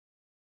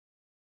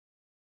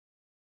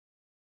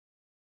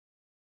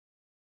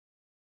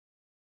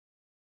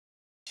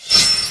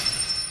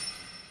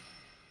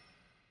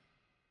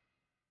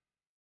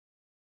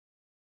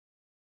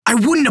I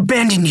wouldn't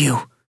abandon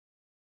you.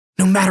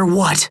 No matter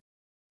what.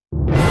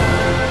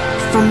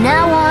 From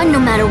now on, no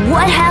matter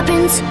what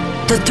happens,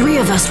 the three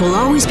of us will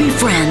always be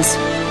friends.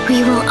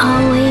 We will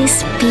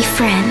always be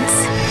friends.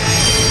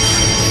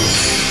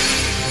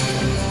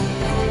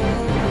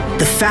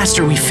 The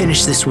faster we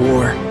finish this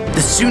war,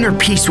 the sooner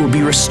peace will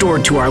be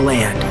restored to our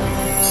land.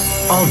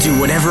 I'll do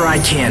whatever I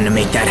can to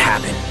make that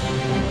happen.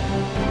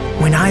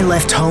 When I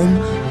left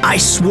home, I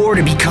swore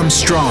to become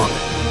strong.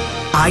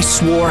 I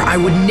swore I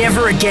would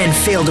never again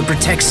fail to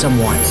protect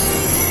someone.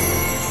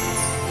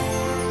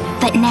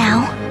 But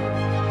now,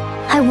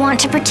 I want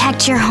to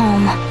protect your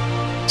home.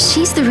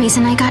 She's the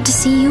reason I got to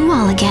see you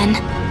all again.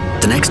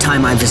 The next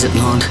time I visit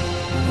Lond,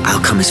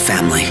 I'll come as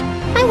family.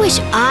 I wish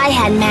I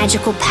had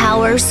magical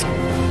powers.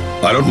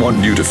 I don't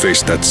want you to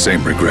face that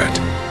same regret.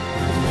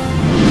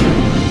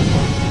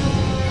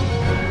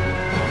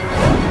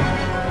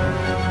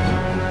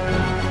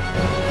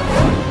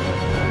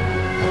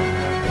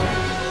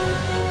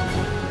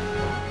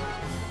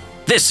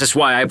 This is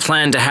why I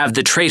plan to have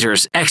the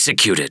traitors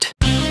executed.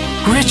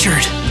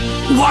 Richard,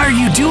 why are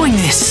you doing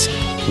this?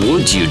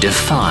 Would you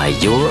defy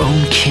your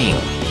own king?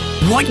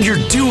 What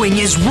you're doing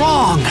is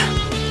wrong!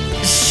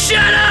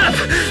 Shut up!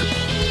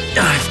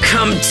 I've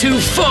come too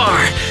far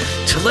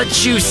to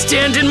let you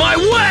stand in my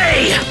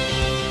way!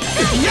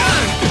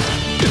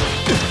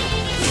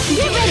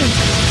 Get ready!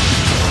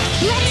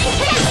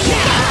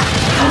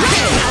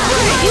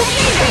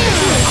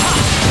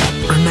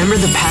 Remember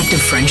the pact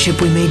of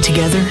friendship we made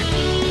together?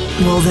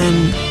 Well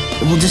then,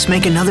 we'll just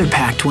make another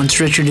pact once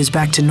Richard is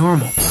back to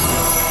normal.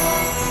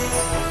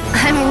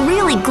 I'm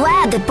really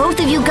glad that both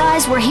of you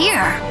guys were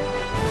here.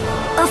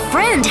 A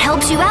friend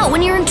helps you out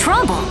when you're in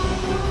trouble.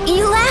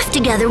 You laugh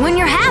together when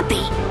you're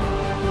happy.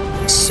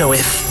 So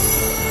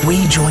if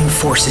we join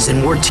forces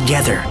and work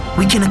together,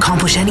 we can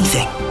accomplish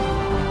anything.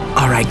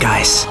 Alright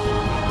guys,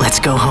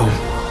 let's go home.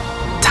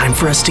 Time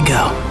for us to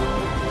go.